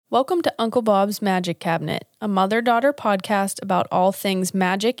Welcome to Uncle Bob's Magic Cabinet, a mother-daughter podcast about all things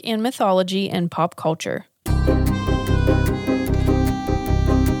magic and mythology and pop culture.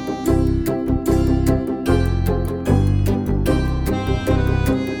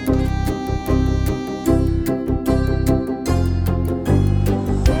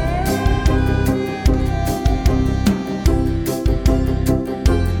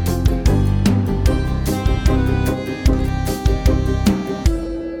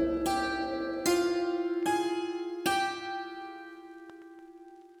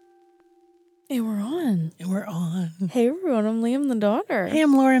 And we're on. Hey everyone, I'm Liam the daughter. Hey,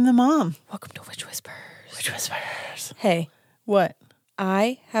 I'm Laura, I'm the mom. Welcome to Witch Whispers. Witch Whispers. Hey. What?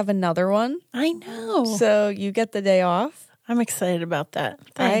 I have another one. I know. So you get the day off. I'm excited about that.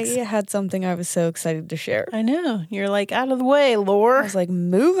 Thanks. I had something I was so excited to share. I know. You're like, out of the way, Laura. I was like,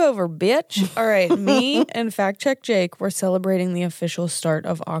 move over, bitch. All right, me and Fact Check Jake were celebrating the official start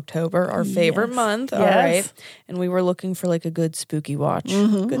of October, our favorite month. All right. And we were looking for like a good spooky watch,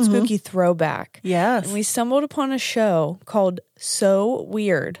 good spooky throwback. Yes. And we stumbled upon a show called So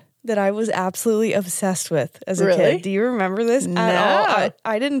Weird that I was absolutely obsessed with as a kid. Do you remember this at all?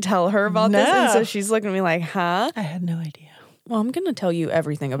 I didn't tell her about this, and so she's looking at me like, huh? I had no idea. Well, I'm going to tell you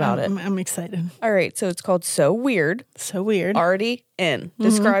everything about it. I'm excited. All right, so it's called So Weird. So weird. Already in.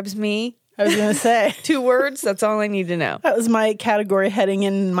 Describes me. I was going to say. 2 words, that's all I need to know. That was my category heading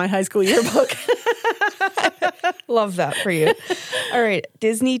in my high school yearbook. Love that for you. All right,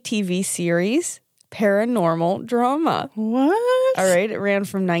 Disney TV series, paranormal drama. What? All right, it ran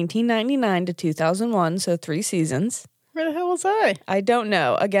from 1999 to 2001, so 3 seasons. Where the hell was I? I don't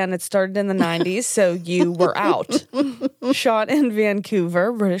know. Again, it started in the 90s, so you were out. Shot in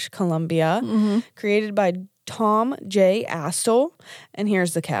Vancouver, British Columbia. Created by Tom J. Astle. And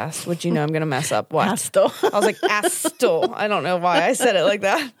here's the cast, which you know I'm going to mess up. What? Astle. I was like, Astle. I don't know why I said it like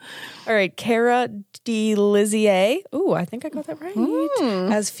that. All right, Cara DeLizzier. Ooh, I think I got that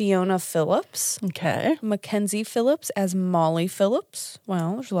right. As Fiona Phillips. Okay. Mackenzie Phillips as Molly Phillips.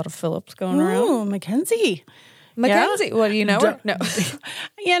 Wow, there's a lot of Phillips going around. Oh, Mackenzie. Mackenzie, Yeah? What do you know her? No.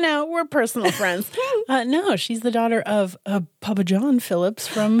 You know, we're personal friends. No, she's the daughter of Papa John Phillips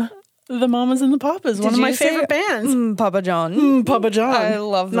from the Mamas and the Papas, one of my favorite bands. Papa John. Papa John. I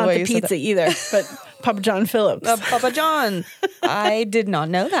love the Not way the you said pizza either, but Papa John Phillips. Papa John. I did not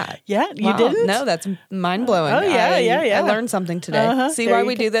know that. Yeah, you didn't? No, that's mind-blowing. Oh, yeah. I learned something today. See There why you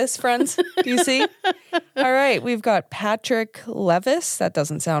we do this, friends? Do you see? All right, we've got Patrick Levis, that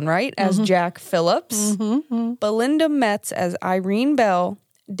doesn't sound right, as Jack Phillips. Belinda Metz as Irene Bell.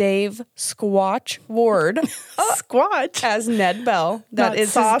 Dave Squatch Ward. Squatch. As Ned Bell. That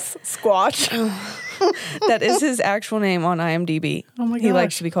is Sauce Squatch. That is his actual name on IMDb. Oh my gosh. He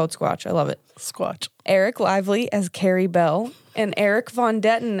likes to be called Squatch. I love it. Squatch. Eric Lively as Carrie Bell. And Eric Von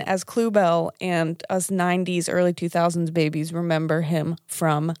Detten as Clue Bell. And us 90s, early 2000s babies remember him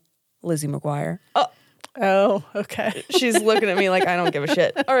from Lizzie McGuire. Oh, okay. She's looking at me like I don't give a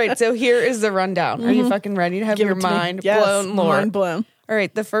shit. All right, so here is the rundown. Are you fucking ready to have your mind blown, Lord? Mind blown. All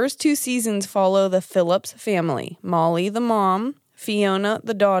right, the first 2 seasons follow the Phillips family. Molly, the mom, Fiona,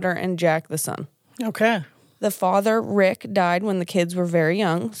 the daughter, and Jack, the son. Okay. The father, Rick, died when the kids were very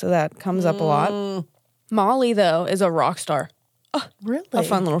young, so that comes up a lot. Molly, though, is a rock star. Really? A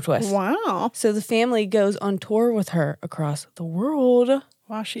fun little twist. Wow. So the family goes on tour with her across the world.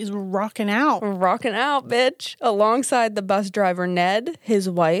 Wow, she's rocking out. Rocking out, bitch. Alongside the bus driver, Ned, his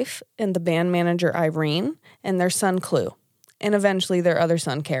wife, and the band manager, Irene, and their son, Clue. And eventually their other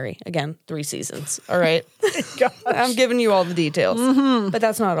son, Carrie. Again, 3 seasons. All right? I'm giving you all the details. But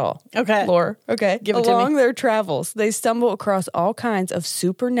that's not all. Okay. Lore. Okay. Give it to me. Along their travels, they stumble across all kinds of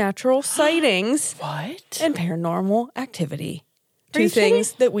supernatural sightings. What? And paranormal activity. Are you 2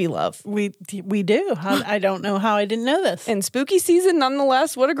 things that we love. We do. I don't know how I didn't know this. And spooky season,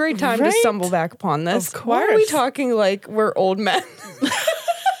 nonetheless. What a great time to stumble back upon this. Of course. Why are we talking like we're old men?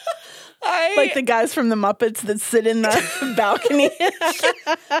 Like the guys from the Muppets that sit in the balcony.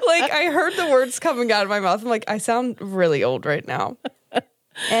 Like, I heard the words coming out of my mouth. I'm like, I sound really old right now.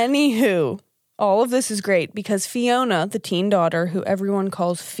 Anywho, all of this is great because Fiona, the teen daughter, who everyone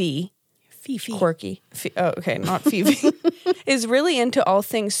calls Fifi, quirky. Okay, not Fifi, is really into all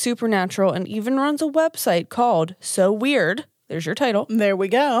things supernatural and even runs a website called So Weird. There's your title. There we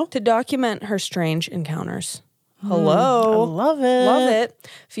go. To document her strange encounters. Hello. I love it. Love it.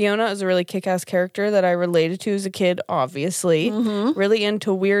 Fiona is a really kick-ass character that I related to as a kid, obviously. Really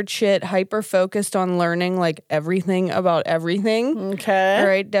into weird shit, hyper-focused on learning, like, everything about everything. Okay. All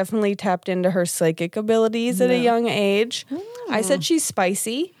right, definitely tapped into her psychic abilities at a young age. I said she's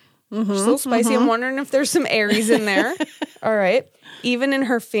spicy. She's a little spicy. I'm wondering if there's some Aries in there. All right. Even in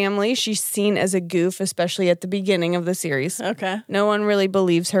her family, she's seen as a goof, especially at the beginning of the series. Okay. No one really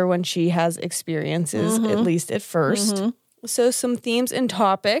believes her when she has experiences, at least at first. So some themes and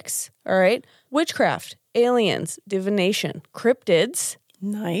topics, all right? Witchcraft, aliens, divination, cryptids,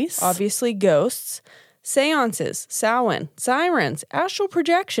 Nice. obviously ghosts, seances, Samhain, sirens, astral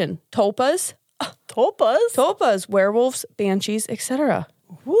projection, tulpas, werewolves, banshees, etc.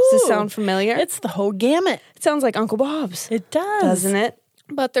 Does this sound familiar? It's the whole gamut. It sounds like Uncle Bob's. It does. Doesn't it?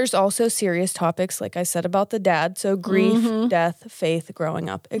 But there's also serious topics, like I said, about the dad. So grief, death, faith, growing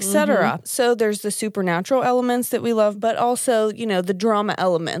up, etc. So there's the supernatural elements that we love, but also, the drama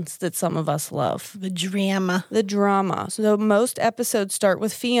elements that some of us love. The drama. The drama. So most episodes start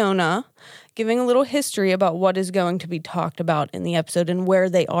with Fiona giving a little history about what is going to be talked about in the episode and where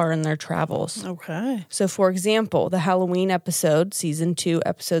they are in their travels. Okay. So, for example, the Halloween episode, season 2,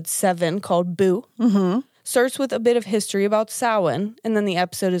 episode 7, called Boo, starts with a bit of history about Samhain, and then the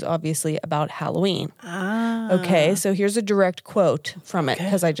episode is obviously about Halloween. Okay, so here's a direct quote from it,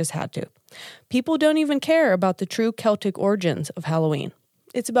 because I just had to. People don't even care about the true Celtic origins of Halloween.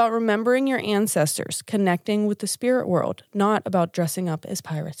 It's about remembering your ancestors, connecting with the spirit world, not about dressing up as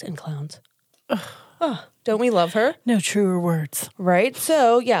pirates and clowns. Oh, don't we love her? No truer words. Right?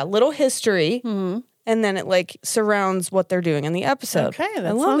 So, yeah, little history, and then it surrounds what they're doing in the episode. Okay, that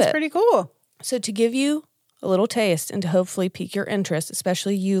I love sounds it. pretty cool. So to give you a little taste and to hopefully pique your interest,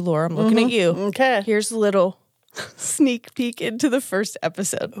 especially you, Laura, I'm looking at you. Okay. Here's a little sneak peek into the first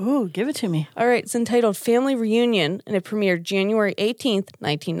episode. Ooh, give it to me. All right, it's entitled Family Reunion, and it premiered January 18th,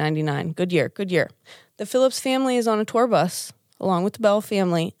 1999. Good year, good year. The Phillips family is on a tour bus, along with the Bell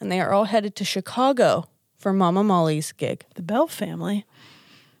family, and they are all headed to Chicago for Mama Molly's gig. The Bell family?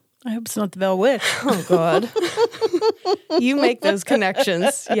 I hope it's not the Bell Witch. Oh, God. You make those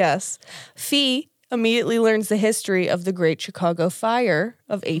connections, yes. Fee immediately learns the history of the Great Chicago Fire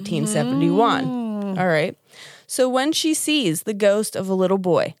of 1871. All right. So when she sees the ghost of a little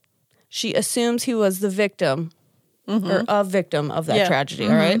boy, she assumes he was the victim or a victim of that tragedy,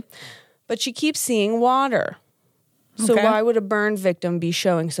 all right? But she keeps seeing water. So why would a burned victim be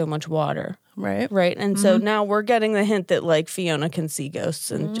showing so much water? Right. Right. And so now we're getting the hint that Fiona can see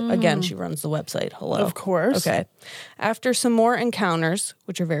ghosts. And again, she runs the website. Hello. Of course. Okay. After some more encounters,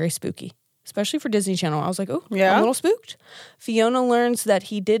 which are very spooky, especially for Disney Channel, I was like, oh, Yeah? I'm a little spooked. Fiona learns that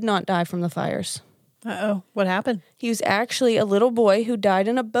he did not die from the fires. Uh-oh. What happened? He was actually a little boy who died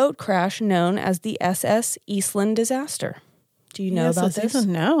in a boat crash known as the SS Eastland disaster. Do you know about this?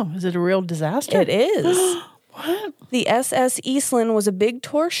 No. Is it a real disaster? It is. What? The SS Eastland was a big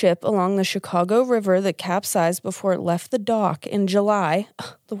tour ship along the Chicago River that capsized before it left the dock in July,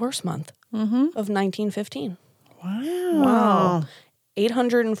 the worst month, of 1915. Wow.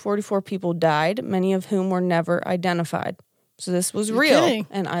 844 people died, many of whom were never identified. So this was real. kidding.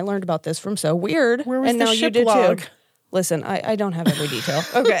 And I learned about this from So Weird. Where was and the now ship you did log? too. Listen, I don't have every detail.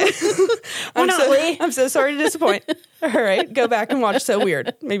 Okay. Lee? I'm so sorry to disappoint. All right, go back and watch So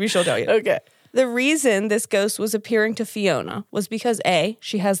Weird. Maybe she'll tell you. Okay. The reason this ghost was appearing to Fiona was because A,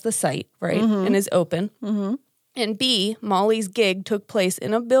 she has the sight, right, and is open. And B, Molly's gig took place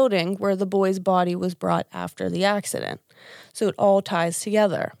in a building where the boy's body was brought after the accident. So it all ties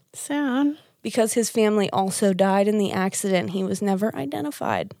together. Sad. Because his family also died in the accident, he was never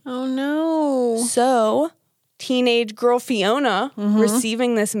identified. Oh, no. So teenage girl Fiona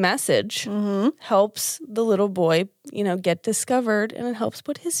receiving this message helps the little boy, get discovered, and it helps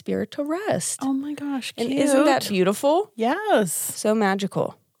put his spirit to rest. Oh, my gosh. Cute. And isn't that beautiful? Yes. So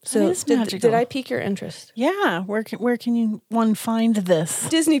magical. So is magical. Did I pique your interest? Yeah. Where can one find this?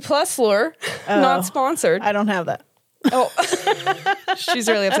 Disney Plus lore, not sponsored. I don't have that. Oh, she's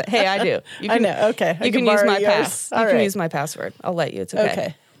really upset. Hey, I do. You I know. Okay. I You can use borrow my yours. pass. All You can right. use my password. I'll let you. It's okay.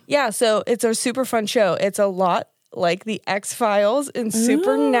 Okay. Yeah, so it's a super fun show. It's a lot like the X-Files and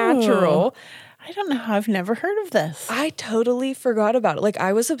Supernatural. I don't know. I've never heard of this. I totally forgot about it.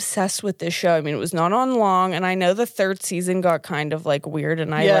 I was obsessed with this show. I mean, it was not on long, and I know the third season got kind of weird,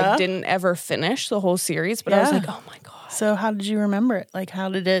 and I didn't ever finish the whole series, but I was like, oh my God. So how did you remember it? How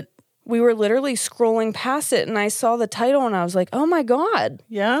did it? We were literally scrolling past it, and I saw the title, and I was like, oh my God.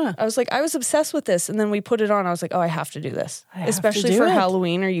 Yeah. I was like, I was obsessed with this. And then we put it on. I was like, oh, I have to do this. I have Especially to do for it.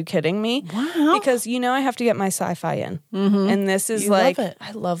 Halloween. Are you kidding me? Wow. Because, I have to get my sci-fi in. And this is You love it.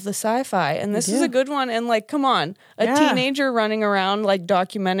 I love the sci-fi. And this is do. a good one. And come on. A Yeah. teenager running around,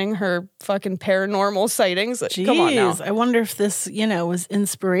 documenting her fucking paranormal sightings. Jeez. Come on now. I wonder if this, was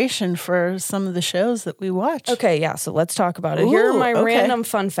inspiration for some of the shows that we watch. Okay, yeah. So let's talk about it. Here are Ooh, my okay. random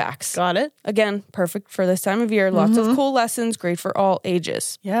fun facts. Got it? Again, perfect for this time of year. Lots of cool lessons, great for all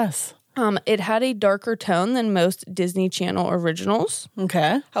ages. Yes. It had a darker tone than most Disney Channel originals.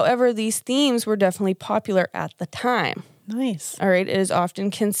 Okay. However, these themes were definitely popular at the time. Nice. All right. It is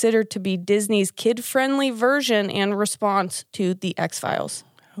often considered to be Disney's kid-friendly version and response to The X-Files.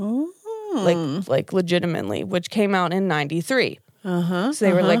 Oh. Like legitimately, which came out in 93. So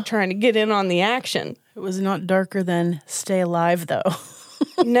they were like trying to get in on the action. It was not darker than Stay Alive, though.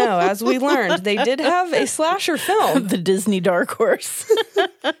 No, as we learned, they did have a slasher film. The Disney Dark Horse.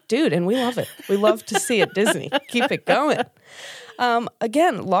 Dude, and we love it. We love to see it, Disney. Keep it going.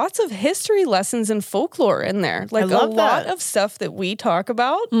 Again, lots of history lessons and folklore in there. Like a lot of stuff that we talk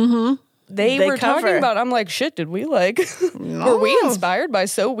about. They were cover. talking about. I'm like, shit, did we were we inspired by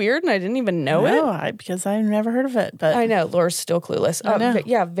So Weird and I didn't even know it? No, because I've never heard of it. But I know, Laura's still clueless. I know.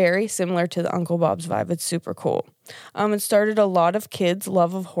 Yeah, very similar to the Uncle Bob's vibe. It's super cool. It started a lot of kids'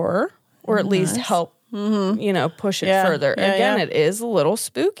 love of horror, or at least help, push it further. Again, it is a little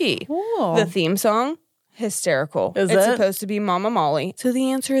spooky. Cool. The theme song, hysterical. Is it's it? supposed to be Mama Molly. So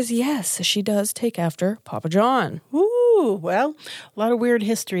the answer is yes, she does take after Papa John. Ooh, well, a lot of weird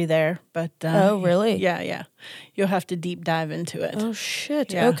history there. But Oh, really? Yeah. You'll have to deep dive into it. Oh,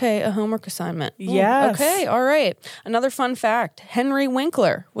 shit. Yeah. Okay, a homework assignment. Ooh, Yes. Okay, all right. Another fun fact. Henry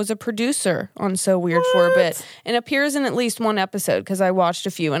Winkler was a producer on So Weird for a bit and appears in at least one episode because I watched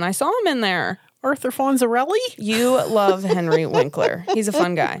a few and I saw him in there. Arthur Fonzarelli? You love Henry Winkler. He's a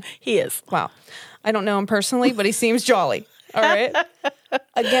fun guy. He is. Wow. I don't know him personally, but he seems jolly. All right.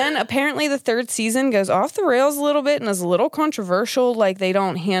 Again, apparently the third season goes off the rails a little bit and is a little controversial. Like they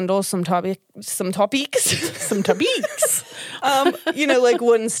don't handle some topics. Some topics. Like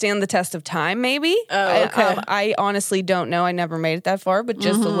wouldn't stand the test of time, maybe. Oh, okay. I honestly don't know. I never made it that far, but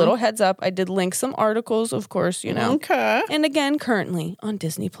just a little heads up. I did link some articles, of course, Okay. And again, currently on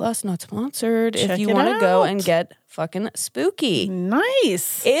Disney Plus, not sponsored. Check if you it want to go out. and get fucking spooky.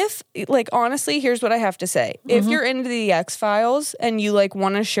 Nice. If, honestly, here's what I have to say. If you're into the X-Files and you,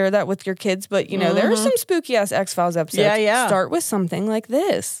 want to share that with your kids, but, there are some spooky-ass X-Files episodes. Yeah. Start with something like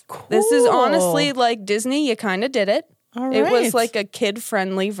this. Cool. This is honestly, Disney, you kind of did it. All It was right. a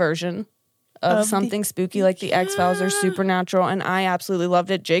kid-friendly version of something spooky like the X-Files or Supernatural, and I absolutely loved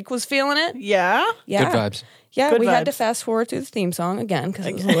it. Jake was feeling it. Yeah. Yeah. Good vibes. Yeah, Good we had to vibes. fast forward through the theme song again because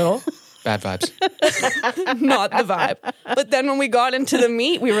it was a little... Bad vibes. not the vibe. But then when we got into the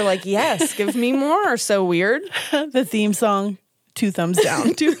meat, we were like, yes, give me more. So weird. The theme song, 2 thumbs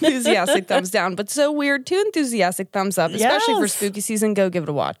down. 2 enthusiastic thumbs down. But So Weird, 2 enthusiastic thumbs up. Especially for Yes. spooky season. Go give it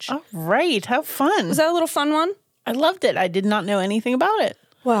a watch. All right. Have fun. Was that a little fun one? I loved it. I did not know anything about it.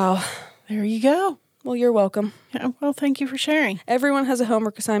 Wow. There you go. Well, you're welcome. Yeah, well, thank you for sharing. Everyone has a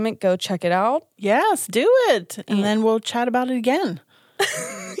homework assignment. Go check it out. Yes, do it. And then we'll chat about it again.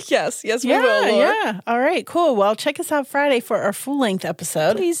 Yes, we will, Laura. Yeah. All right, cool. Well, check us out Friday for our full-length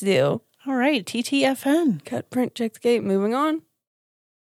episode. Please do. All right, TTFN. Cut, print, check the gate. Moving on.